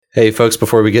Hey folks,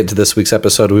 before we get into this week's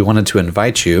episode, we wanted to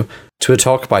invite you to a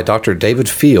talk by Dr. David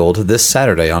Field this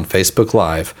Saturday on Facebook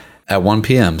Live at 1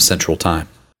 p.m. Central Time.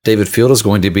 David Field is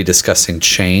going to be discussing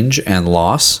change and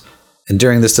loss, and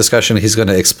during this discussion, he's going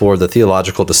to explore the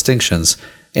theological distinctions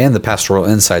and the pastoral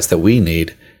insights that we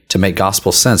need to make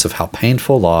gospel sense of how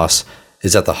painful loss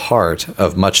is at the heart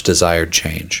of much desired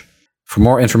change. For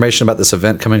more information about this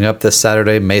event coming up this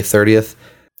Saturday, May 30th,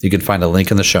 you can find a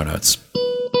link in the show notes.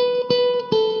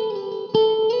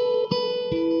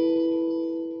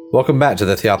 Welcome back to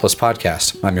the Theopolis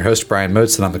Podcast. I'm your host, Brian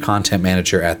Motes, and I'm the content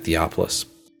manager at Theopolis.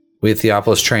 We at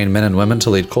Theopolis train men and women to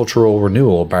lead cultural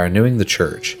renewal by renewing the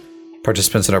church.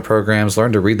 Participants in our programs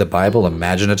learn to read the Bible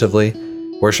imaginatively,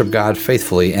 worship God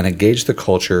faithfully, and engage the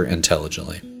culture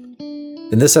intelligently.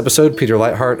 In this episode, Peter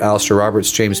Leithart, Alistair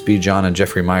Roberts, James B. John, and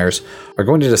Jeffrey Myers are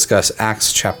going to discuss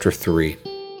Acts chapter 3.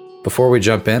 Before we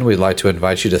jump in, we'd like to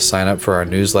invite you to sign up for our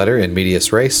newsletter in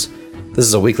Medias Res. This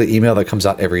is a weekly email that comes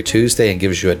out every Tuesday and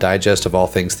gives you a digest of all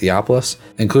things Theopolis,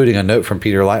 including a note from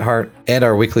Peter Leithart and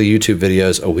our weekly YouTube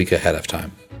videos a week ahead of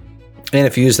time. And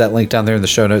if you use that link down there in the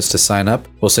show notes to sign up,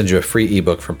 we'll send you a free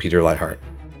ebook from Peter Leithart.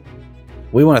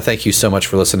 We want to thank you so much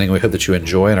for listening. We hope that you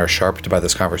enjoy and are sharpened by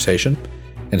this conversation.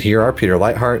 And here are Peter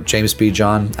Leithart, James B.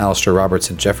 John, Alistair Roberts,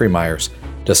 and Jeffrey Myers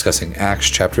discussing Acts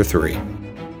chapter 3.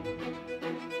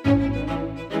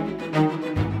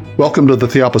 Welcome to the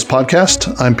Theopolis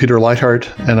Podcast. I'm Peter Leithart,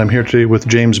 and I'm here today with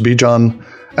James B. John,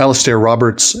 Alistair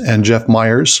Roberts, and Jeff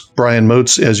Myers. Brian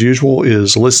Motes, as usual,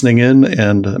 is listening in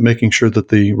and making sure that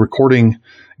the recording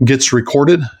gets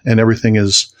recorded and everything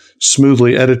is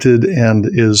smoothly edited and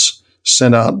is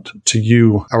sent out to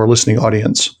you, our listening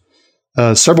audience.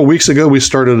 Several weeks ago, we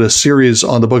started a series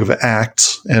on the book of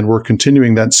Acts, and we're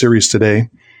continuing that series today.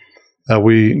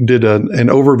 We did an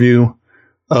overview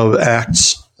of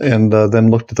Acts and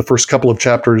then looked at the first couple of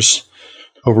chapters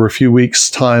over a few weeks'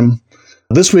 time.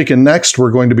 This week and next, we're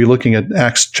going to be looking at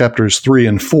Acts chapters 3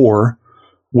 and 4,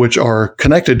 which are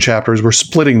connected chapters. We're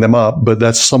splitting them up, but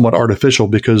that's somewhat artificial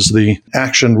because the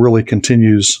action really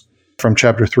continues from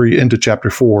chapter 3 into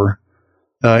chapter 4.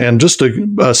 And just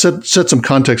to set some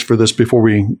context for this before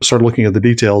we start looking at the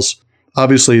details,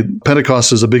 obviously,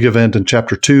 Pentecost is a big event in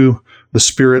chapter 2. The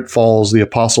Spirit falls, the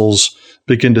apostles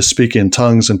begin to speak in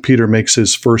tongues, and Peter makes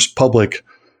his first public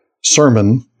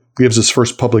sermon, gives his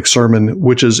first public sermon,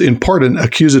 which is in part an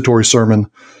accusatory sermon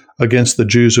against the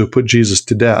Jews who put Jesus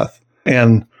to death.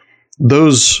 And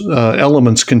those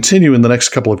elements continue in the next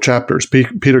couple of chapters.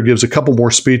 Peter gives a couple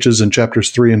more speeches in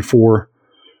chapters 3 and 4.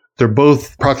 They're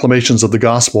both proclamations of the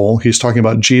gospel. He's talking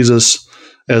about Jesus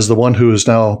as the one who has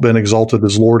now been exalted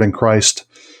as Lord and Christ.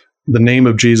 The name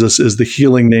of Jesus is the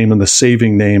healing name and the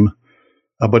saving name.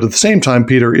 But at the same time,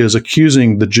 Peter is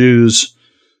accusing the Jews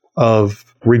of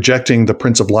rejecting the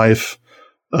Prince of Life,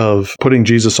 of putting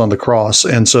Jesus on the cross.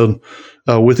 And so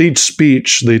with each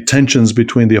speech, the tensions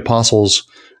between the apostles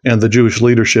and the Jewish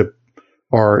leadership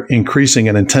are increasing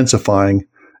and intensifying.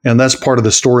 And that's part of the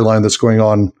storyline that's going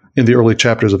on in the early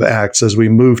chapters of Acts. As we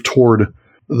move toward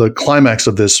the climax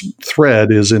of this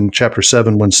thread is in chapter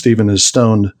 7 when Stephen is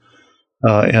stoned.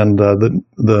 And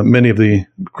the many of the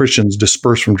Christians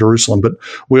disperse from Jerusalem. But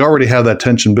we already have that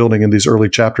tension building in these early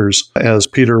chapters. As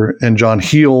Peter and John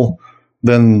heal,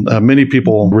 then many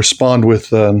people respond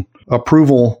with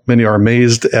approval. Many are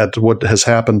amazed at what has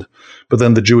happened. But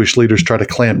then the Jewish leaders try to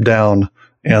clamp down,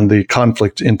 and the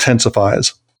conflict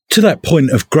intensifies. To that point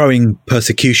of growing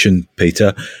persecution,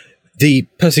 Peter, the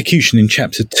persecution in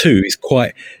chapter 2 is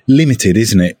quite limited,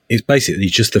 isn't it? It's basically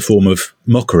just a form of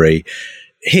mockery.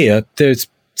 Here, there's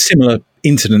similar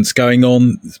incidents going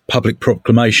on, public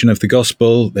proclamation of the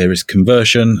gospel, there is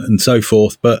conversion and so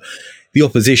forth, but the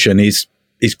opposition is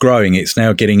growing. It's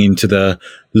now getting into the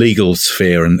legal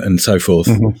sphere and so forth.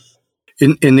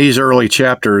 Mm-hmm. In these early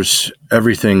chapters,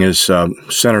 everything is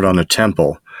centered on the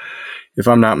temple. If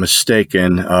I'm not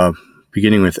mistaken,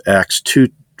 beginning with Acts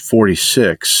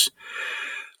 2:46,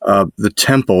 the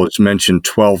temple is mentioned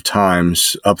 12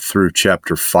 times up through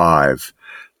chapter 5.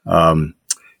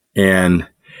 And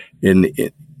in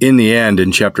the end,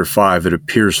 in chapter 5, it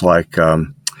appears like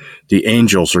the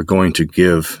angels are going to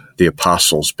give the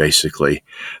apostles, basically,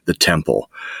 the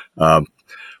temple.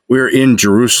 We're in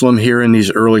Jerusalem here in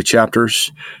these early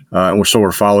chapters, and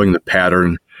we're following the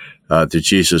pattern that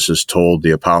Jesus has told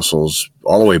the apostles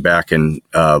all the way back in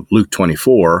Luke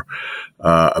 24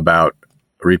 about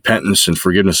repentance and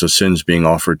forgiveness of sins being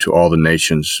offered to all the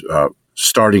nations,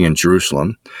 starting in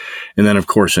Jerusalem. And then, of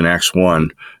course, in Acts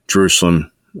 1, Jerusalem,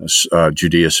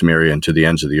 Judea, Samaria, and to the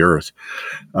ends of the earth.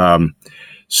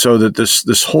 So that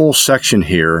this whole section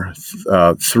here,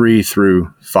 3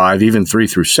 through 5, even 3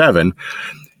 through 7,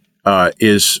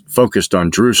 is focused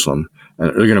on Jerusalem.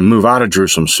 They're going to move out of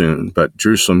Jerusalem soon, but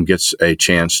Jerusalem gets a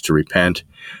chance to repent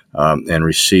and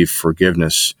receive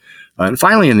forgiveness. And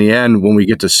finally, in the end, when we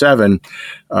get to 7,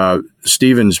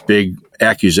 Stephen's big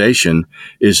accusation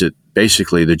is that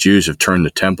basically the Jews have turned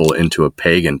the temple into a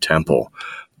pagan temple,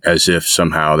 as if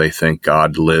somehow they think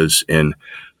God lives in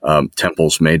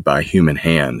temples made by human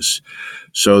hands.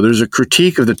 So there's a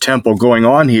critique of the temple going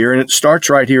on here, and it starts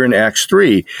right here in Acts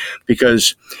 3,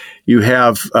 because you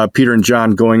have Peter and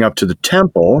John going up to the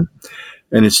temple,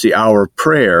 and it's the hour of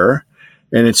prayer,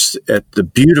 and it's at the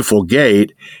beautiful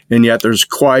gate, and yet there's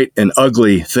quite an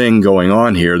ugly thing going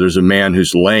on here. There's a man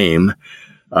who's lame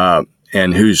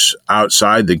and who's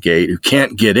outside the gate, who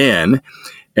can't get in,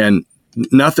 and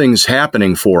nothing's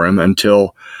happening for him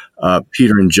until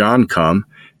Peter and John come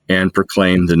and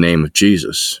proclaim the name of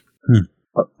Jesus.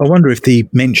 I wonder if the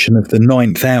mention of the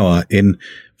 9th hour in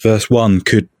verse 1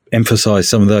 could emphasize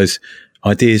some of those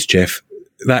ideas, Jeff.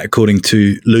 That, according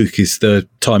to Luke, is the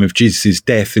time of Jesus'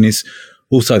 death, and it's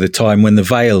also the time when the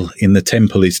veil in the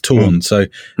temple is torn. So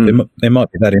there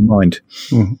might be that in mind.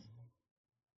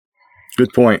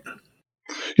 Good point.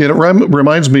 Yeah, it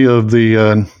reminds me of there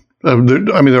are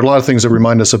a lot of things that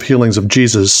remind us of healings of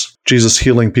Jesus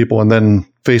healing people and then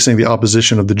facing the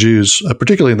opposition of the Jews,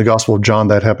 particularly in the Gospel of John.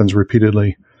 That happens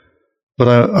repeatedly. But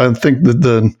I think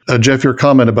that Jeff, your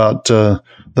comment about the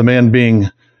man being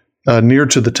near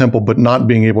to the temple but not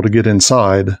being able to get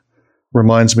inside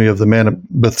reminds me of the man at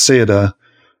Bethsaida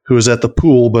who is at the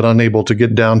pool but unable to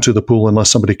get down to the pool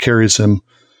unless somebody carries him.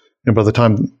 And by the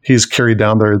time he's carried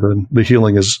down there,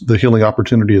 the healing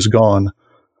opportunity is gone.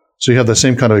 So you have the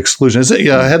same kind of exclusion.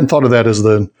 I hadn't thought of that as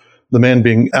the man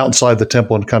being outside the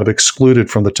temple and kind of excluded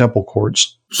from the temple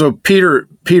courts. So Peter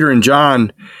and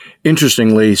John,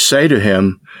 interestingly, say to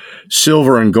him,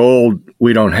 "Silver and gold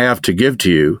we don't have to give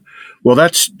to you." Well,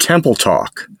 that's temple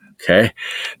talk. Okay,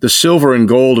 the silver and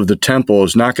gold of the temple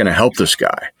is not going to help this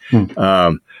guy,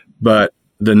 but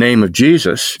the name of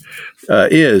Jesus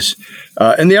is.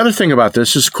 And the other thing about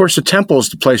this is, of course, the temple is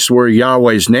the place where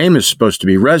Yahweh's name is supposed to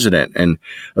be resident and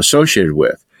associated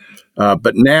with.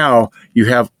 But now you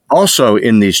have also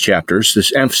in these chapters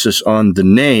this emphasis on the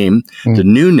name, the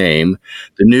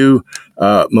new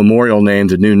memorial name,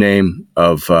 the new name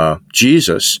of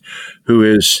Jesus, who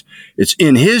is, it's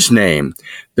in his name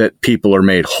that people are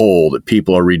made whole, that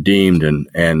people are redeemed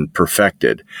and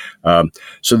perfected.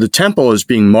 So the temple is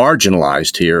being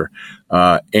marginalized here,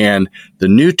 and the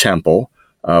new temple,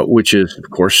 which is, of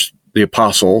course, the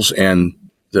apostles and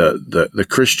the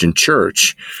Christian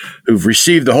church who've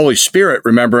received the Holy Spirit,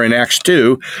 remember in Acts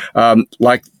 2,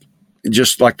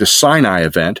 just like the Sinai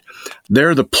event,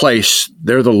 they're the place,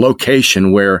 they're the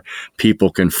location where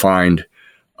people can find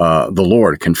the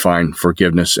Lord, can find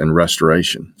forgiveness and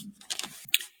restoration.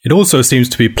 It also seems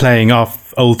to be playing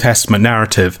off Old Testament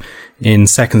narrative in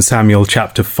 2 Samuel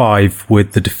chapter 5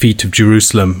 with the defeat of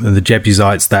Jerusalem and the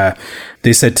Jebusites there.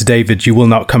 They said to David, "You will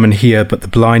not come and hear, but the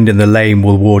blind and the lame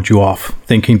will ward you off,"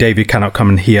 thinking David cannot come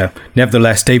and hear.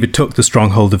 Nevertheless, David took the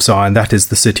stronghold of Zion, that is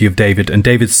the city of David. And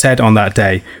David said on that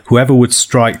day, "Whoever would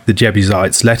strike the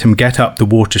Jebusites, let him get up the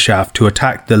water shaft to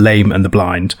attack the lame and the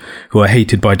blind, who are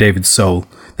hated by David's soul.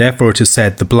 Therefore it is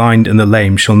said, the blind and the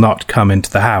lame shall not come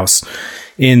into the house."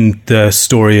 In the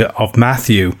story of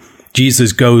Matthew,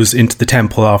 Jesus goes into the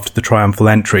temple after the triumphal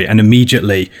entry, and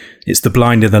immediately it's the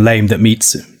blind and the lame that meet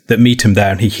him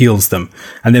there, and he heals them.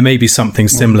 And there may be something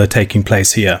similar taking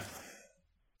place here.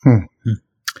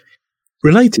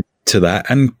 Related to that,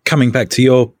 and coming back to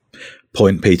your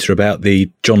point, Peter, about the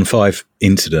John 5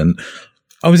 incident,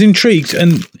 I was intrigued,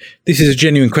 and this is a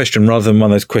genuine question rather than one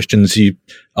of those questions you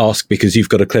ask because you've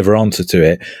got a clever answer to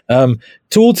it.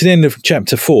 Towards the end of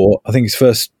chapter 4, I think it's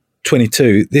verse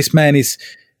 22, this man is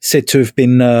said to have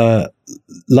been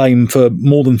lame for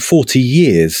more than 40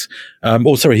 years. He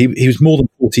was more than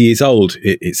 40 years old,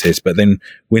 it says, but then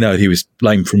we know he was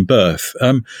lame from birth.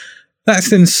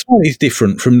 That's then slightly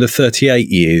different from the 38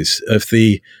 years of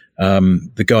the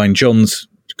guy in John's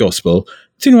Gospel.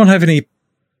 Does anyone have any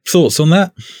thoughts on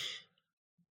that?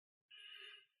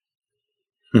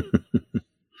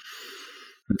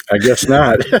 I guess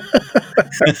not.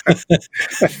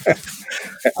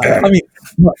 I mean,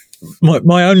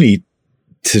 my only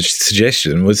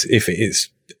suggestion was if it's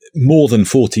more than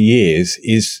 40 years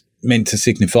is meant to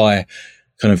signify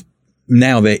kind of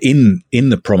now they're in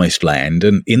the promised land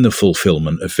and in the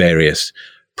fulfillment of various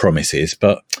promises,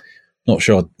 but not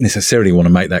sure I necessarily want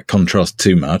to make that contrast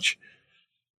too much.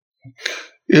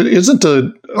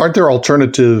 Aren't there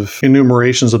alternative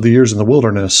enumerations of the years in the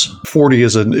wilderness? 40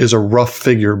 is a rough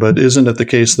figure, but isn't it the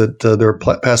case that there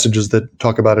are passages that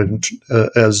talk about it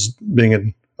as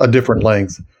being a different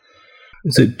length?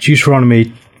 Is it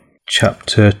Deuteronomy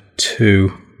chapter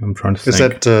 2? I'm trying to think. Is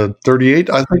that 38?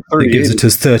 I think 38. It gives it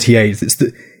as 38.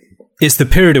 It's the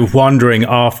period of wandering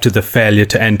after the failure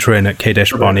to enter in at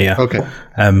Kadesh Barnea. Okay.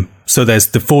 So there's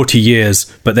the 40 years,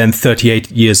 but then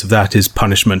 38 years of that is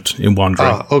punishment in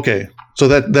wandering. Okay. So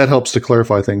that helps to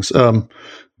clarify things. Well,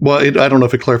 I don't know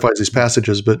if it clarifies these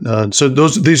passages, but so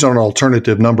these aren't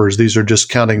alternative numbers. These are just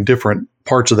counting different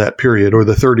parts of that period, or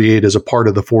the 38 is a part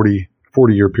of the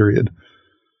 40-year period.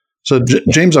 So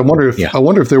James, I wonder if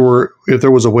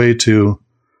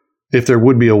there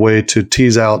would be a way to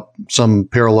tease out some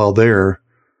parallel there,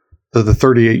 that the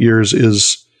 38 years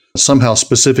is somehow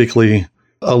specifically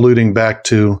alluding back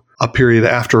to a period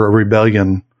after a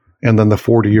rebellion, and then the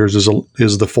 40 years is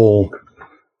the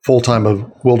full time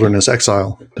of wilderness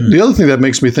exile. Mm. The other thing that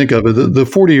makes me think of it, the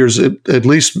 40 years at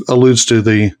least alludes to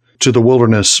the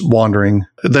wilderness wandering.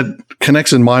 That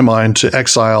connects in my mind to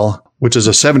exile, which is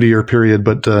a 70-year period,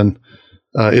 but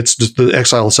it's just, the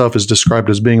exile itself is described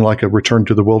as being like a return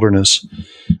to the wilderness.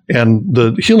 And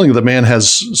the healing of the man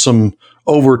has some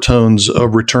overtones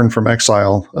of return from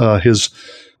exile. His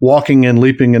walking and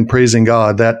leaping and praising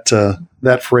God,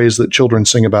 that phrase that children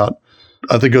sing about,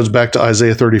 I think goes back to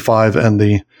Isaiah 35 and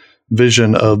the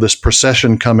vision of this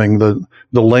procession coming, the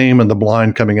lame and the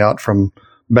blind coming out from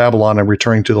Babylon and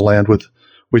returning to the land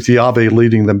with Yahweh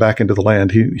leading them back into the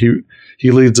land.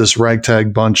 He leads this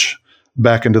ragtag bunch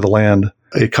back into the land,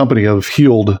 a company of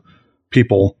healed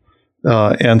people.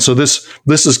 And so this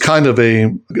is kind of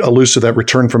alludes to that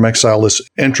return from exile, this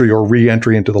entry or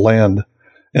re-entry into the land.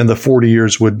 And the 40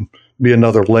 years would be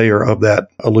another layer of that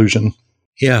allusion.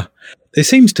 Yeah. There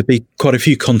seems to be quite a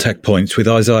few contact points with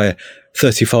Isaiah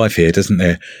 35 here, doesn't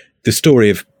there? The story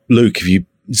of Luke, if you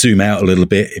zoom out a little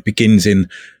bit, it begins in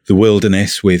the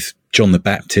wilderness with John the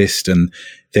Baptist, and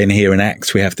then here in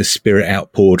Acts we have the Spirit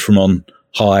outpoured from on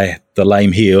high, the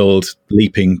lame healed,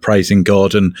 leaping, praising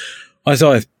God. And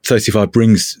Isaiah 35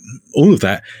 brings all of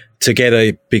that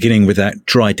together, beginning with that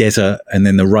dry desert, and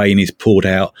then the rain is poured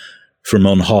out from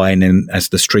on high, and then as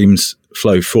the streams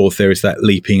flow forth, there is that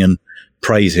leaping and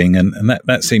praising, and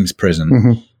that seems present.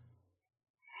 Mm-hmm.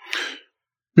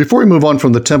 Before we move on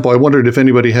from the temple, I wondered if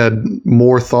anybody had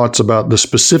more thoughts about the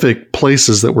specific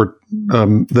places that were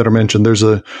that are mentioned. There's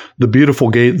the beautiful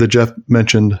gate that Jeff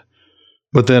mentioned,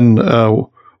 but then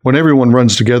when everyone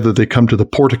runs together, they come to the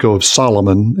portico of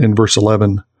Solomon in verse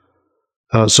 11.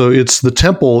 So it's the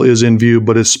temple is in view,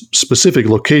 but it's specific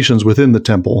locations within the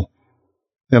temple.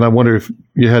 And I wonder if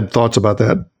you had thoughts about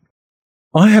that.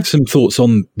 I have some thoughts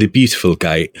on the beautiful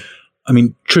gate. I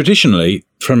mean, traditionally,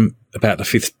 from about the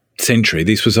 5th century,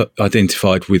 this was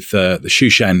identified with the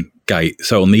Shushan gate,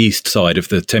 so on the east side of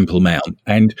the Temple Mount.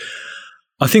 And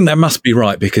I think that must be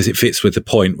right because it fits with the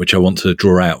point which I want to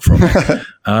draw out from it.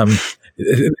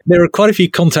 There are quite a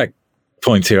few contact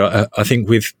points here, I think,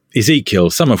 with Ezekiel,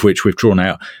 some of which we've drawn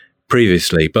out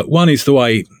previously. But one is the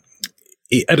way,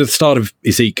 at the start of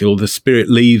Ezekiel, the Spirit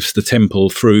leaves the temple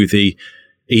through the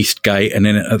east gate, and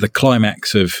then at the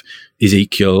climax of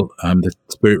Ezekiel, the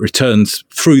Spirit returns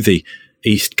through the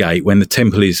east gate when the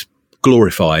temple is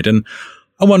glorified. And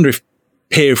I wonder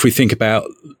if we think about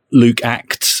Luke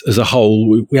Acts as a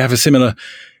whole, we have a similar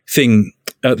thing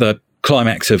at the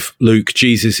climax of Luke.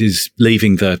 Jesus is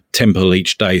leaving the temple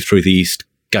each day through the east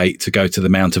gate to go to the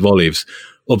Mount of Olives.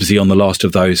 Obviously, on the last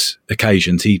of those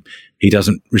occasions, he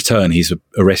doesn't return. He's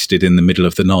arrested in the middle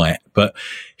of the night. But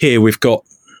here we've got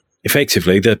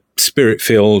effectively the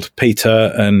Spirit-filled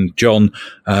Peter and John,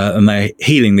 and they're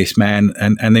healing this man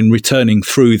and then returning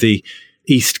through the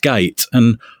east gate.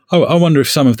 And I wonder if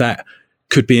some of that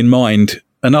could be in mind.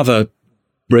 Another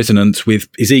resonance with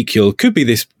Ezekiel could be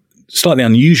this slightly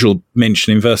unusual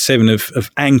mention in verse 7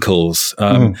 of ankles.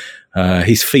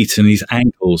 His feet and his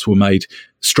ankles were made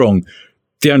strong.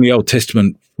 The only Old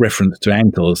Testament reference to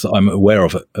ankles that I'm aware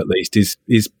of, at least, is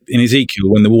in Ezekiel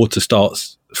when the water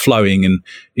starts flowing, and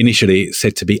initially it's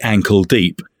said to be ankle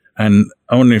deep. And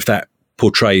I wonder if that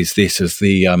portrays this as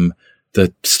the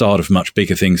start of much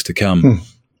bigger things to come.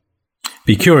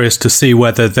 Be curious to see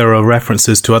whether there are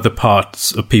references to other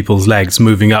parts of people's legs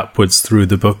moving upwards through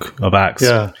the book of Acts.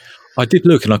 Yeah. I did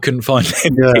look and I couldn't find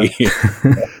any. Yeah.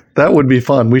 That would be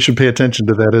fun. We should pay attention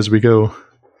to that as we go.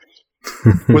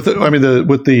 With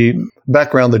the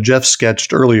background that Jeff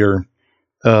sketched earlier,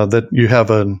 that you have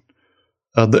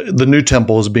the new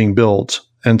temple is being built,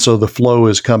 and so the flow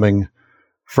is coming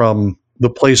from the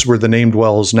place where the name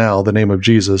dwells now, the name of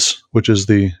Jesus, which is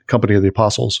the company of the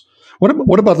apostles.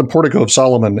 What about the Portico of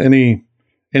Solomon?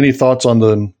 Any thoughts on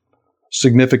the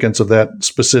significance of that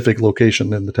specific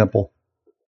location in the temple?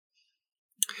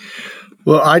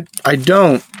 Well, I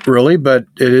don't really, but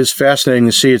it is fascinating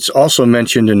to see. It's also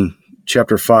mentioned in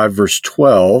chapter 5, verse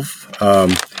 12.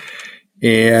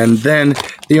 And then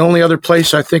the only other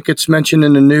place I think it's mentioned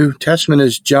in the New Testament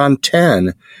is John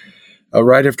 10,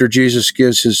 right after Jesus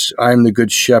gives his I am the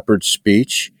Good Shepherd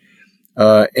speech.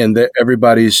 And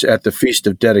everybody's at the Feast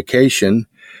of Dedication,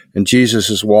 and Jesus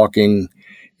is walking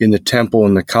in the temple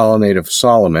in the colonnade of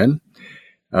Solomon.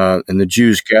 And the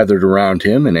Jews gathered around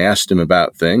him and asked him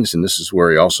about things. And this is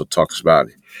where he also talks about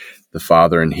the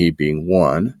Father and he being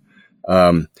one.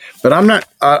 But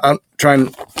I'm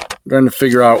trying to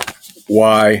figure out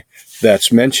why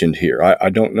that's mentioned here. I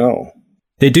don't know.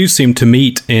 They do seem to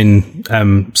meet in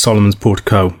Solomon's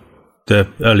Portico, the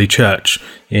early church,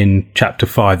 in chapter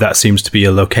 5. That seems to be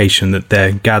a location that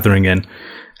they're gathering in.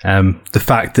 The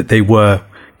fact that they were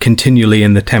continually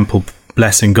in the temple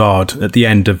blessing God at the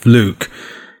end of Luke,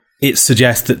 it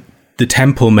suggests that the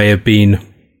temple may have been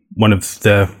one of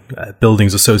the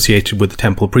buildings associated with the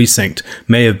temple precinct,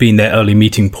 may have been their early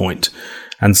meeting point.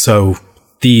 And so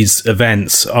these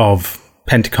events of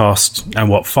Pentecost and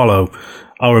what follow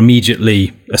are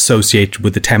immediately associated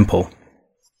with the temple.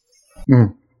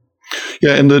 Mm.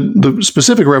 Yeah, and the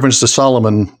specific reference to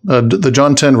Solomon, the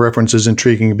John 10 reference is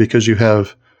intriguing because you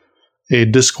have a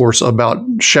discourse about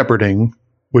shepherding,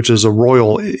 which is a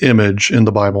royal image in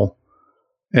the Bible,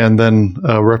 and then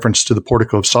a reference to the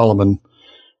Portico of Solomon.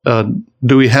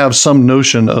 Do we have some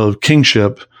notion of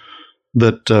kingship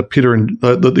that Peter and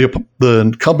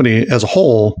the company as a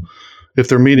whole, if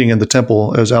they're meeting in the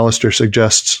temple, as Alistair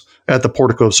suggests, at the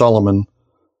Portico of Solomon,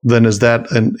 then is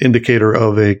that an indicator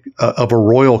of a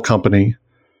royal company?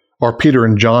 Are Peter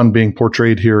and John being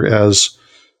portrayed here as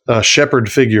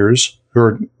shepherd figures who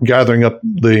are gathering up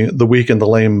the weak and the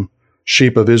lame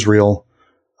sheep of Israel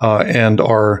and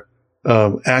are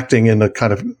acting in a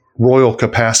kind of royal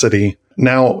capacity,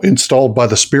 now installed by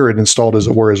the Spirit, installed as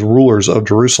it were as rulers of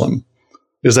Jerusalem?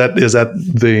 Is that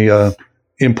the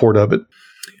import of it?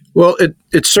 Well,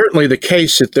 it's certainly the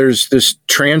case that there's this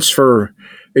transfer.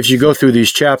 If you go through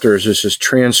these chapters, there's this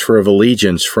transfer of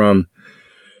allegiance from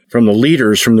the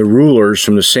leaders, from the rulers,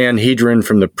 from the Sanhedrin,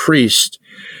 from the priest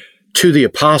to the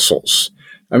apostles.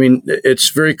 I mean, it's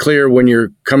very clear when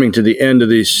you're coming to the end of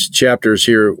these chapters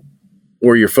here,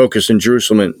 where you're focused in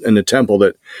Jerusalem and the temple,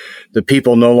 that the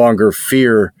people no longer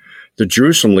fear the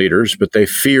Jerusalem leaders, but they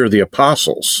fear the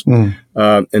apostles. And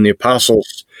the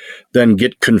apostles then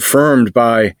get confirmed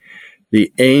by an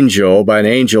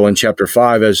angel in chapter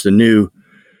 5 as the new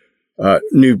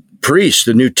priests,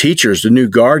 the new teachers, the new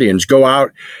guardians. Go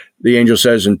out, the angel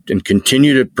says, and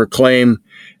continue to proclaim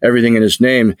everything in his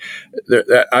name.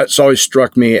 It's always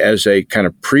struck me as a kind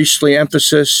of priestly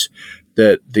emphasis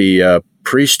that the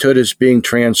priesthood is being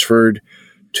transferred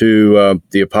to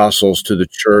the apostles, to the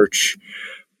church.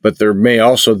 But there may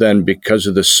also then, because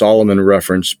of the Solomon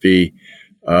reference, be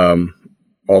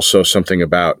also something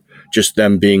about just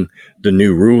them being the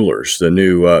new rulers, the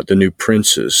new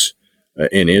princes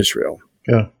in Israel.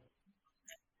 Yeah.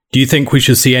 Do you think we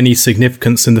should see any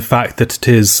significance in the fact that it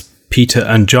is Peter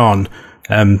and John?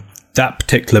 That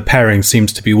particular pairing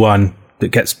seems to be one that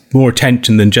gets more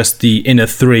attention than just the inner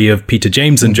three of Peter,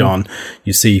 James, and John.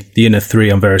 You see the inner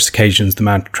three on various occasions, the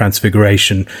Mount of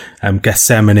Transfiguration,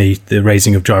 Gethsemane, the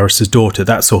raising of Jairus' daughter,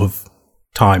 that sort of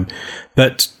time.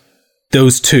 But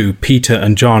those two, Peter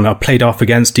and John, are played off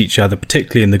against each other,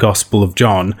 particularly in the Gospel of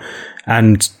John.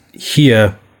 And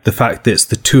here, the fact that it's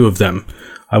the two of them,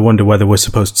 I wonder whether we're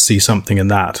supposed to see something in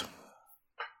that.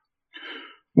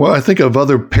 Well, I think of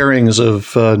other pairings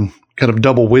of kind of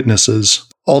double witnesses.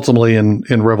 Ultimately, in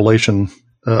Revelation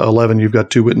 11, you've got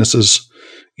two witnesses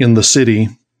in the city,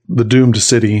 the doomed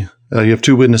city. You have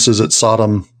two witnesses at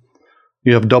Sodom.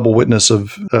 You have a double witness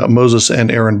of Moses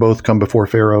and Aaron both come before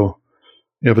Pharaoh.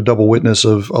 You have a double witness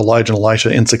of Elijah and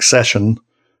Elisha in succession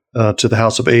to the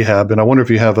house of Ahab. And I wonder if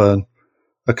you have a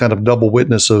kind of double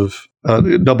witness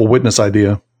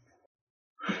idea.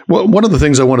 Well, one of the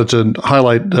things I wanted to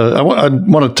highlight, I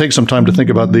want to take some time to think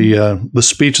about the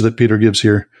speech that Peter gives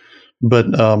here. But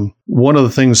one of the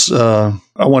things I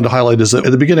wanted to highlight is that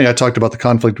at the beginning I talked about the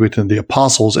conflict between the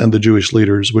apostles and the Jewish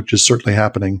leaders, which is certainly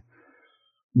happening.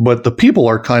 But the people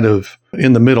are kind of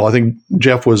in the middle. I think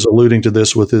Jeff was alluding to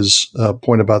this with his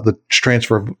point about the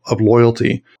transfer of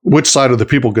loyalty. Which side are the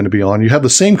people going to be on? You have the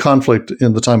same conflict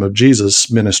in the time of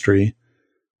Jesus' ministry,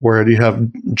 where you have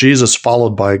Jesus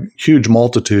followed by huge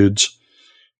multitudes,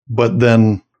 but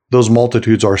then those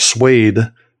multitudes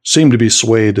seem to be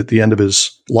swayed at the end of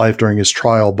his life during his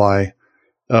trial by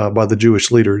the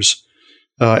Jewish leaders.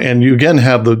 And you again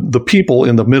have the people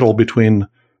in the middle between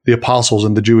the apostles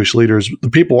and the Jewish leaders. The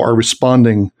people are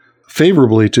responding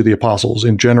favorably to the apostles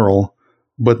in general,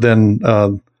 but then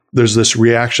there's this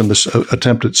reaction, this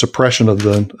attempted suppression of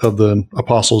the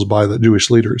apostles by the Jewish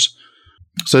leaders.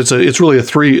 So it's really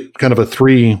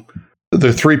there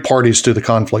are three parties to the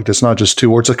conflict. It's not just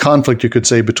two, or it's a conflict, you could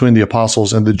say, between the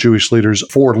apostles and the Jewish leaders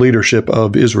for leadership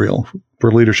of Israel,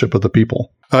 for leadership of the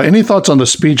people. Any thoughts on the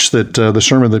speech the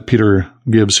sermon that Peter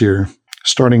gives here,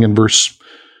 starting in verse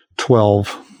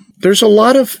 12? There's a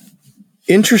lot of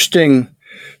interesting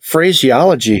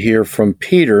phraseology here from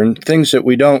Peter and things that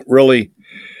we don't really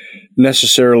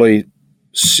necessarily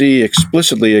see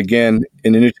explicitly again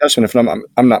in the New Testament, if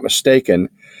I'm not mistaken.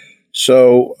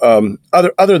 So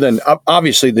other than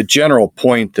obviously the general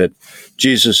point that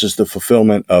Jesus is the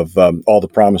fulfillment of all the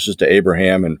promises to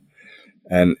Abraham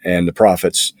and the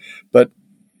prophets. But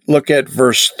look at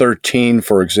verse 13,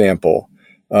 for example.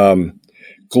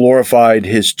 Glorified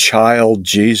his child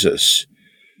Jesus,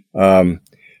 whom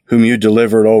you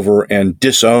delivered over and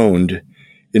disowned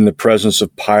in the presence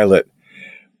of Pilate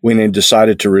when he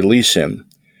decided to release him.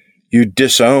 You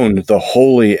disowned the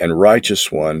holy and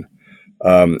righteous one.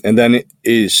 And then it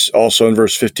is also in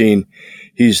verse 15,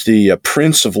 he's the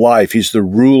Prince of Life. He's the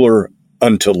ruler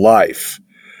unto life,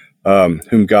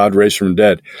 whom God raised from the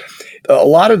dead. A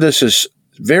lot of this is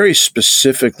very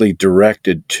specifically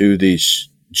directed to these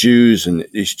Jews and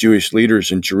these Jewish leaders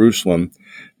in Jerusalem,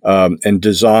 and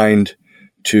designed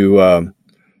to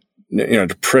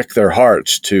prick their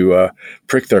hearts, to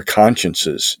prick their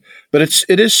consciences. But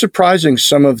it is surprising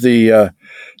some of the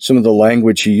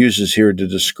language he uses here to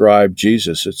describe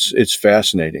Jesus. It's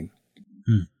fascinating.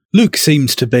 Luke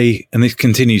seems to be, and this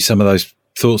continues some of those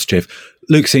thoughts, Jeff.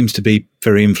 Luke seems to be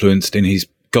very influenced in his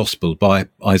gospel by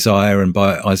Isaiah and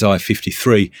by Isaiah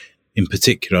 53 in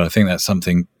particular. I think that's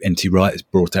something N.T. Wright has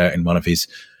brought out in one of his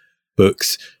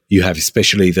books. You have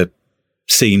especially the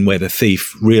scene where the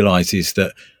thief realizes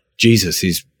that Jesus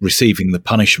is receiving the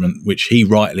punishment which he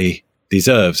rightly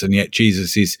deserves, and yet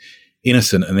Jesus is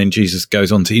innocent, and then Jesus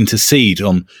goes on to intercede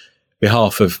on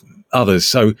behalf of others.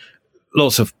 So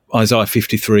lots of Isaiah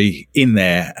 53 in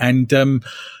there, and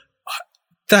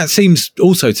that seems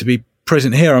also to be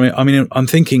present here. I mean, I'm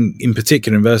thinking in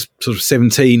particular in verse sort of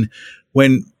 17,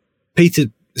 when Peter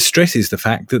stresses the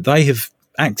fact that they have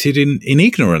acted in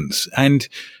ignorance, and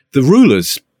the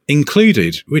rulers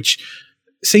included, which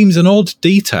seems an odd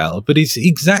detail, but it's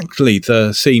exactly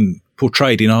the scene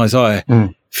portrayed in Isaiah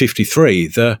 53.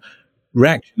 The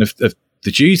reaction of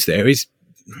the Jews there is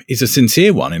a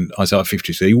sincere one in Isaiah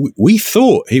 53. We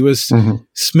thought he was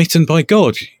smitten by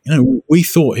God. We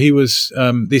thought he was,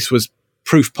 this was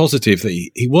proof positive that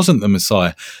he wasn't the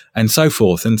Messiah, and so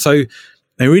forth. And so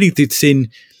they really did sin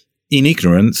in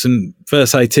ignorance. And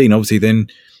verse 18 obviously then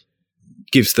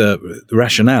gives the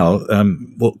rationale,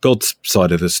 what God's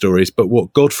side of the story is, but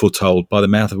what God foretold by the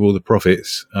mouth of all the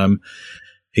prophets,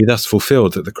 he thus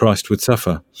fulfilled that the Christ would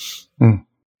suffer.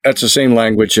 That's the same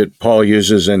language that Paul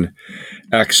uses in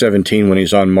Acts 17 when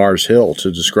he's on Mars Hill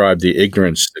to describe the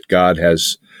ignorance that God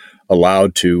has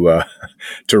allowed to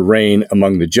reign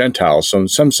among the Gentiles. So in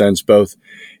some sense, both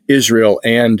Israel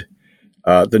and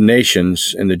the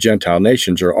nations and the Gentile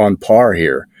nations are on par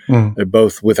here. They're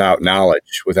both without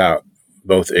knowledge,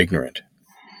 both ignorant.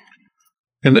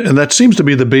 And that seems to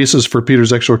be the basis for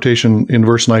Peter's exhortation in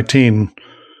verse 19.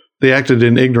 They acted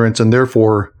in ignorance, and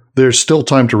therefore there's still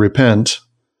time to repent.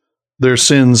 Their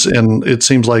sins, and it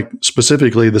seems like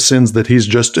specifically the sins that he's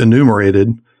just enumerated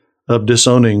of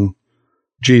disowning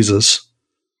Jesus,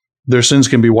 their sins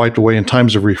can be wiped away, and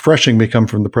times of refreshing may come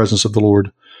from the presence of the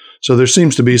Lord. So there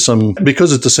seems to be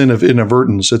because it's a sin of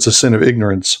inadvertence, it's a sin of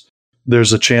ignorance,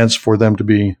 there's a chance for them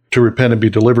to repent and be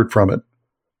delivered from it.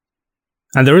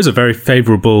 And there is a very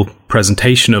favorable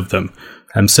presentation of them.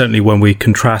 Certainly when we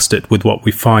contrast it with what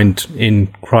we find in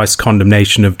Christ's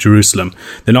condemnation of Jerusalem.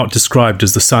 They're not described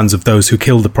as the sons of those who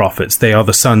killed the prophets. They are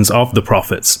the sons of the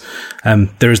prophets.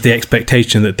 There is the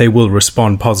expectation that they will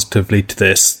respond positively to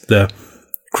this.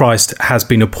 Christ has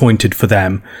been appointed for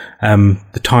them.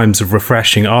 The times of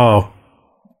refreshing are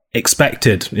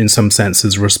expected in some sense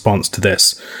as a response to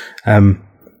this.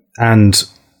 And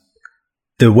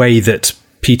the way that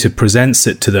Peter presents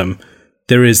it to them,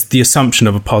 there is the assumption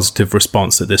of a positive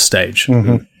response at this stage.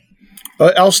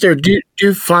 Alistair, do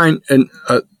you find, and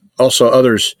also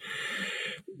others,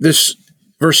 this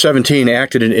verse 17,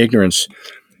 acted in ignorance?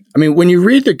 I mean, when you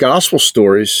read the gospel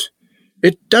stories,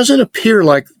 it doesn't appear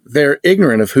like they're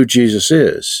ignorant of who Jesus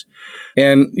is.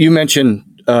 And you mentioned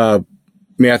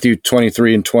Matthew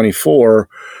 23 and 24,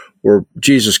 where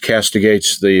Jesus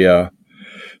castigates the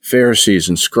Pharisees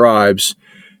and scribes.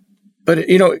 But,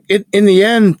 in the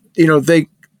end,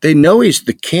 they know he's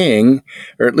the king,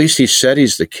 or at least he said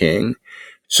he's the king.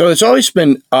 So it's always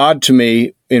been odd to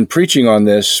me in preaching on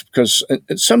this, because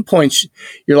at some points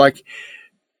you're like,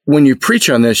 when you preach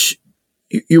on this,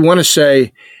 you want to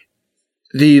say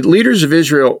the leaders of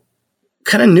Israel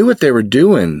kind of knew what they were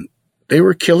doing. They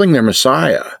were killing their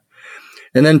Messiah.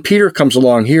 And then Peter comes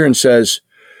along here and says,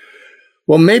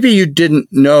 well, maybe you didn't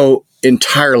know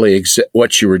entirely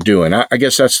what you were doing. I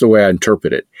guess that's the way I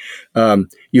interpret it.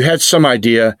 You had some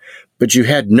idea, but you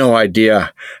had no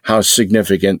idea how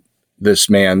significant this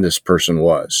person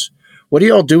was. What do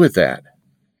you all do with that?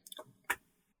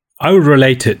 I would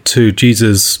relate it to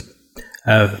Jesus'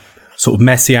 sort of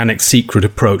messianic secret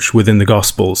approach within the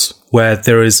Gospels, where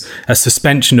there is a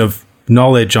suspension of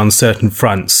knowledge on certain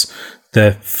fronts.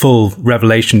 The full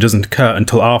revelation doesn't occur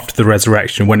until after the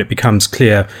resurrection, when it becomes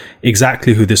clear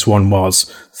exactly who this one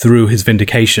was through his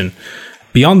vindication.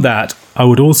 Beyond that, I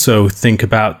would also think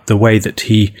about the way that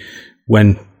he,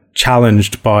 when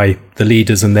challenged by the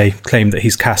leaders and they claim that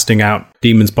he's casting out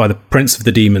demons by the prince of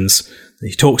the demons,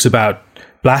 he talks about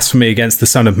blasphemy against the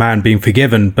Son of Man being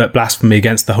forgiven, but blasphemy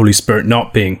against the Holy Spirit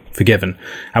not being forgiven.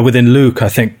 And within Luke, I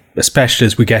think, especially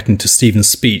as we get into Stephen's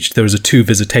speech, there is a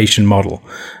two-visitation model,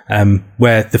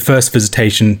 where the first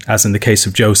visitation, as in the case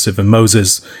of Joseph and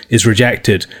Moses, is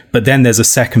rejected, but then there's a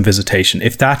second visitation.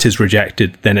 If that is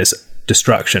rejected, then it's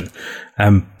destruction.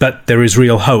 But there is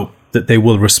real hope that they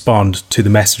will respond to the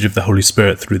message of the Holy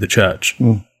Spirit through the church.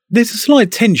 There's a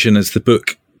slight tension as the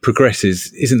book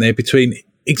progresses, isn't there, between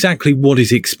exactly what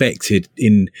is expected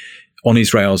on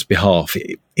Israel's behalf.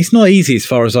 It's not easy, as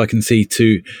far as I can see,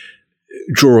 to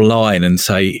draw a line and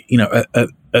say,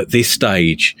 at this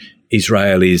stage,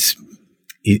 Israel is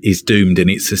doomed, and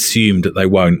it's assumed that they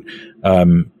won't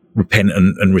repent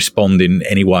and respond in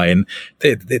any way. And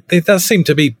there does seem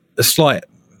to be a slight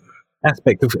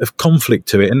aspect of conflict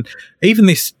to it. And even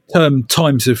this term,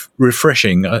 times of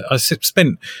refreshing, I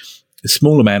spent a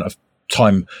small amount of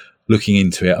time looking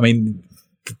into it. I mean,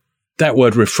 that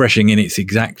word refreshing in its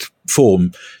exact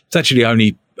form, it's actually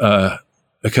only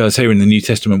occurs here in the New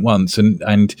Testament once,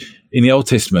 and in the Old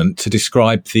Testament to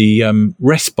describe the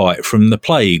respite from the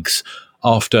plagues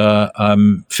after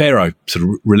Pharaoh sort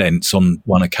of relents on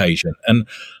one occasion. And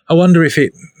I wonder if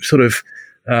it sort of,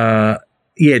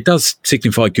 it does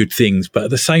signify good things, but at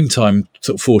the same time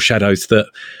sort of foreshadows that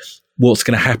what's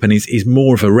going to happen is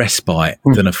more of a respite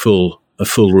than a full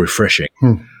refreshing.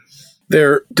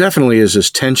 There definitely is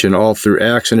this tension all through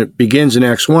Acts, and it begins in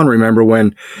Acts 1. Remember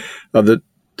when the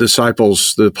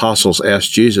apostles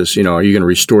asked Jesus, are you going to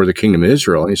restore the kingdom of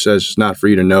Israel? And he says, it's not for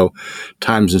you to know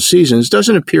times and seasons. It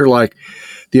doesn't appear like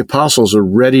the apostles are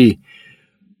ready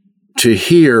to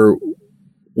hear.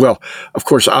 Well, of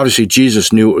course, obviously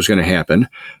Jesus knew what was going to happen,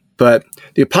 but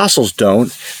the apostles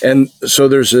don't. And so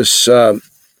there's this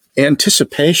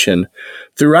anticipation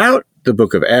throughout the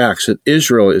book of Acts that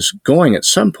Israel is going at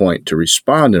some point to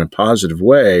respond in a positive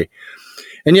way.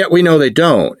 And yet we know they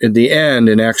don't. In the end,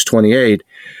 in Acts 28,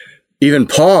 even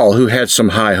Paul, who had some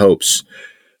high hopes,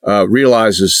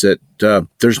 realizes that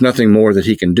there's nothing more that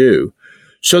he can do.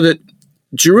 So that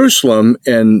Jerusalem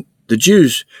and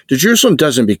Jerusalem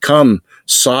doesn't become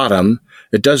Sodom,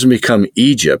 it doesn't become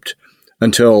Egypt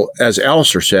until, as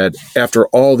Alistair said, after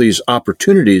all these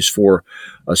opportunities for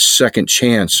a second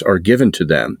chance are given to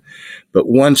them. But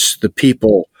once the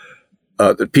people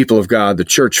of God, the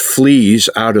church, flees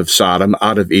out of Sodom,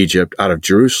 out of Egypt, out of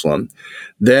Jerusalem,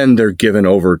 then they're given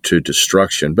over to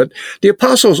destruction. But the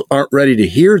apostles aren't ready to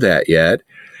hear that yet,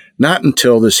 not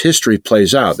until this history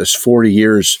plays out, this 40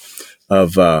 years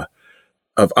of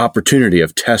opportunity,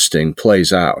 of testing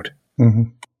plays out. Mm-hmm.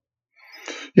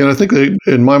 Yeah, and I think that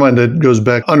in my mind, it goes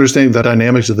back, understanding the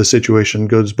dynamics of the situation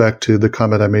goes back to the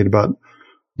comment I made about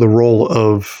the role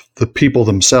of the people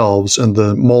themselves and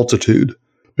the multitude.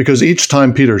 Because each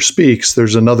time Peter speaks,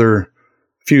 there's another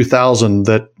few thousand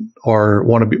that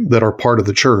are part of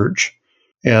the church.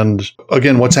 And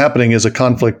again, what's happening is a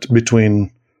conflict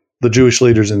between the Jewish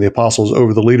leaders and the apostles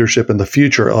over the leadership and the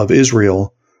future of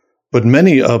Israel. But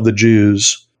many of the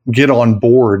Jews get on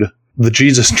board the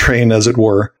Jesus train, as it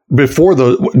were,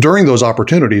 during those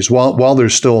opportunities, while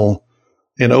there's still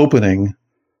an opening,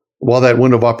 while that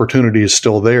window of opportunity is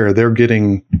still there, they're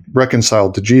getting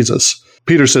reconciled to Jesus.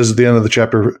 Peter says at the end of the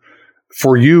chapter,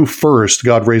 for you first,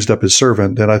 God raised up his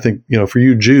servant. And I think, for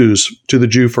you Jews, to the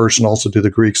Jew first and also to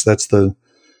the Greeks, that's the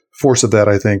force of that,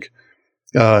 I think.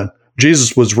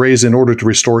 Jesus was raised in order to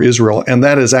restore Israel. And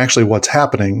that is actually what's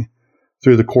happening.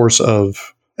 through the course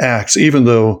of Acts, even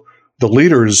though the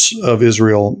leaders of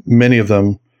Israel, many of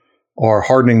them, are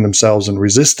hardening themselves and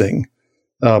resisting.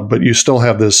 But you still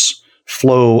have this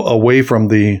flow away from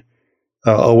the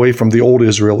old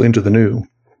Israel into the new.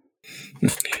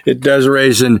 It does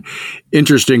raise an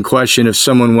interesting question if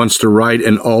someone wants to write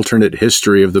an alternate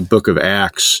history of the book of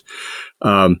Acts,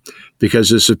 because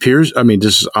this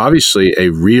is obviously a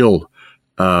real,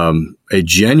 a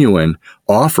genuine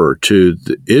offer to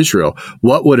Israel.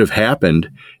 What would have happened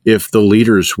if the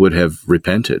leaders would have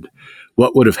repented?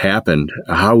 What would have happened?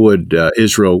 How would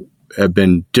Israel have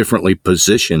been differently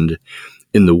positioned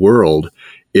in the world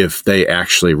if they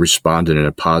actually responded in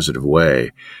a positive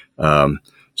way?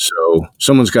 So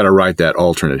someone's got to write that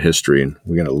alternate history, and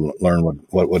we're going to learn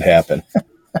what would happen.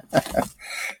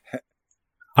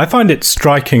 I find it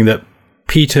striking that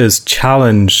Peter's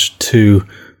challenge to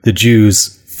the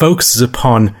Jews focuses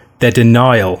upon their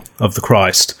denial of the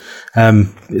Christ.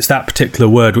 It's that particular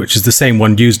word, which is the same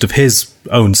one used of his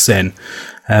own sin,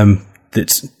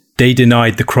 that they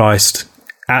denied the Christ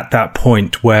at that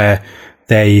point where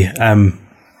they,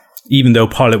 even though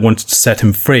Pilate wanted to set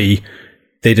him free,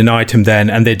 they denied him then,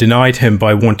 and they denied him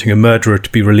by wanting a murderer to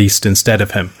be released instead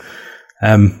of him.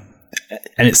 And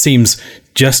it seems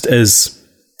just as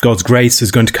God's grace is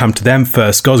going to come to them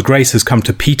first, God's grace has come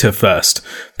to Peter first.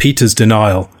 Peter's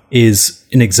denial is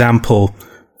an example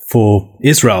for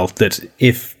Israel, that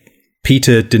if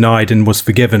Peter denied and was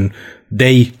forgiven,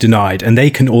 they denied, and they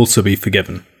can also be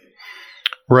forgiven.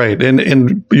 Right,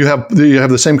 and you have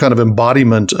the same kind of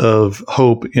embodiment of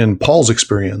hope in Paul's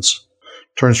experience.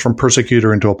 Turns from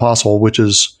persecutor into apostle, which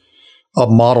is a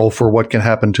model for what can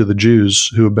happen to the Jews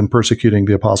who have been persecuting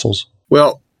the apostles.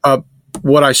 Well,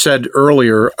 what I said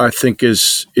earlier, I think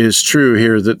is true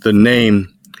here, that the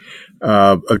name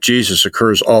of Jesus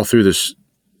occurs all through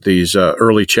these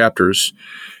early chapters.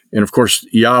 And of course,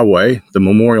 Yahweh, the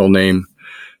memorial name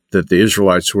that the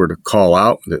Israelites were to call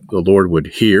out, that the Lord would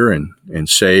hear and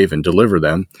save and deliver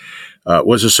them,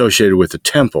 was associated with the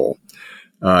temple.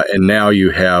 And now you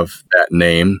have that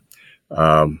name,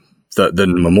 the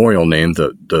memorial name,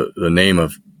 the name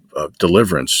of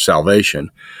deliverance, salvation,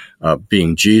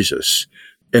 being Jesus,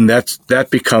 and that's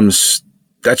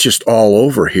just all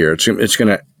over here. It's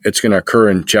gonna occur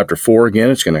in chapter 4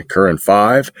 again. It's gonna occur in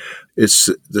 5. It's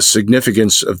the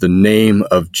significance of the name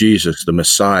of Jesus, the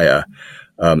Messiah,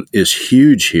 is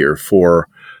huge here for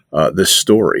this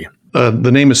story.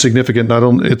 The name is significant. Not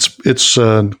only it's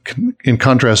in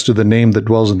contrast to the name that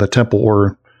dwells in the temple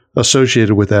or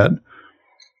associated with that,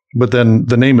 but then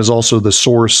the name is also the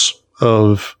source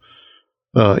of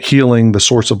healing, the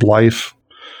source of life.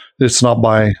 It's not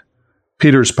by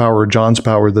Peter's power, John's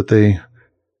power that they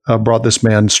brought this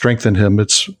man, strengthened him.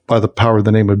 It's by the power of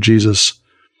the name of Jesus.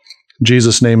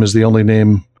 Jesus' name is the only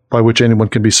name by which anyone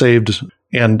can be saved,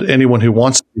 and anyone who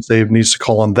wants to be saved needs to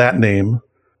call on that name.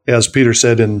 As Peter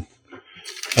said in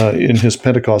his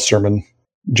Pentecost sermon,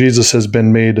 Jesus has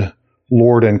been made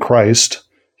Lord and Christ.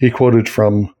 He quoted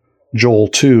from Joel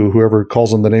 2, whoever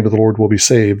calls on the name of the Lord will be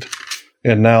saved.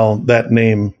 And now that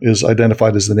name is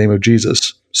identified as the name of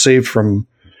Jesus, saved from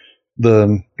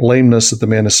the lameness that the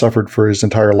man has suffered for his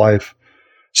entire life,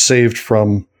 saved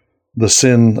from the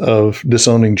sin of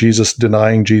disowning Jesus,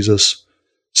 denying Jesus,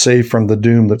 saved from the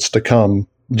doom that's to come.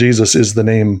 Jesus is the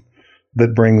name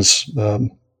that brings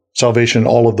salvation in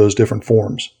all of those different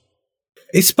forms.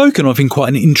 It's spoken of in quite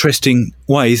an interesting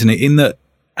way, isn't it? In that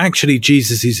actually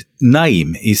Jesus'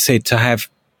 name is said to have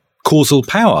causal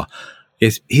power.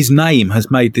 His name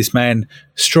has made this man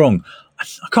strong.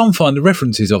 I can't find the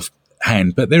references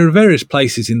offhand, but there are various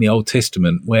places in the Old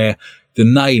Testament where the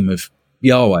name of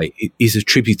Yahweh is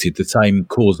attributed the same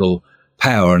causal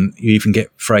power, and you even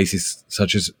get phrases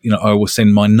such as, I will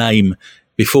send my name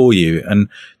before you. And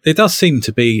there does seem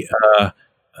to be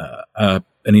an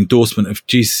endorsement of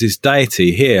Jesus'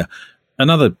 deity here.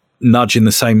 Another nudge in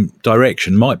the same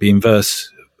direction might be in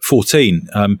verse 14.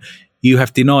 You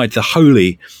have denied the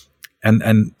holy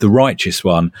and the righteous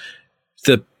one.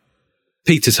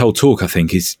 Peter's whole talk, I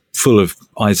think, is full of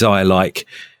Isaiah-like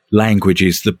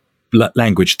languages, the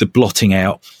blotting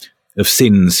out of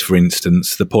sins, for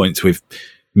instance, the points we've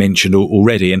mentioned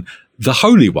already. And the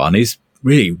Holy One is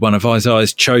really one of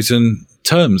Isaiah's chosen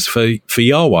terms for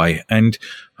Yahweh. And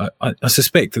I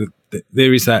suspect that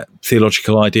there is that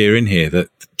theological idea in here that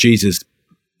Jesus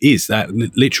is that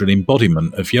literal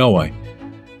embodiment of Yahweh.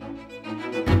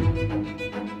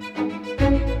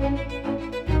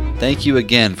 Thank you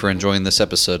again for enjoying this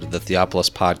episode of the Theopolis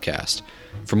Podcast.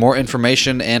 For more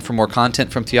information and for more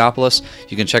content from Theopolis,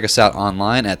 you can check us out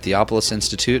online at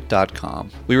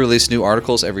theopolisinstitute.com. We release new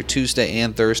articles every Tuesday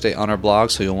and Thursday on our blog,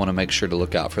 so you'll want to make sure to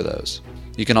look out for those.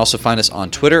 You can also find us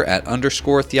on Twitter at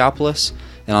 _Theopolis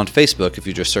and on Facebook if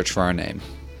you just search for our name.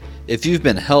 If you've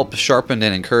been helped, sharpened,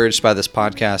 and encouraged by this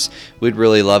podcast, we'd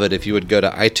really love it if you would go to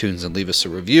iTunes and leave us a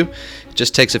review. It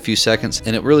just takes a few seconds,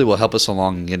 and it really will help us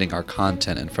along in getting our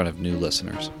content in front of new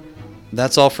listeners.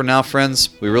 That's all for now, friends.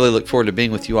 We really look forward to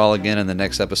being with you all again in the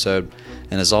next episode.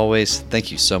 And as always,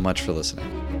 thank you so much for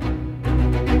listening.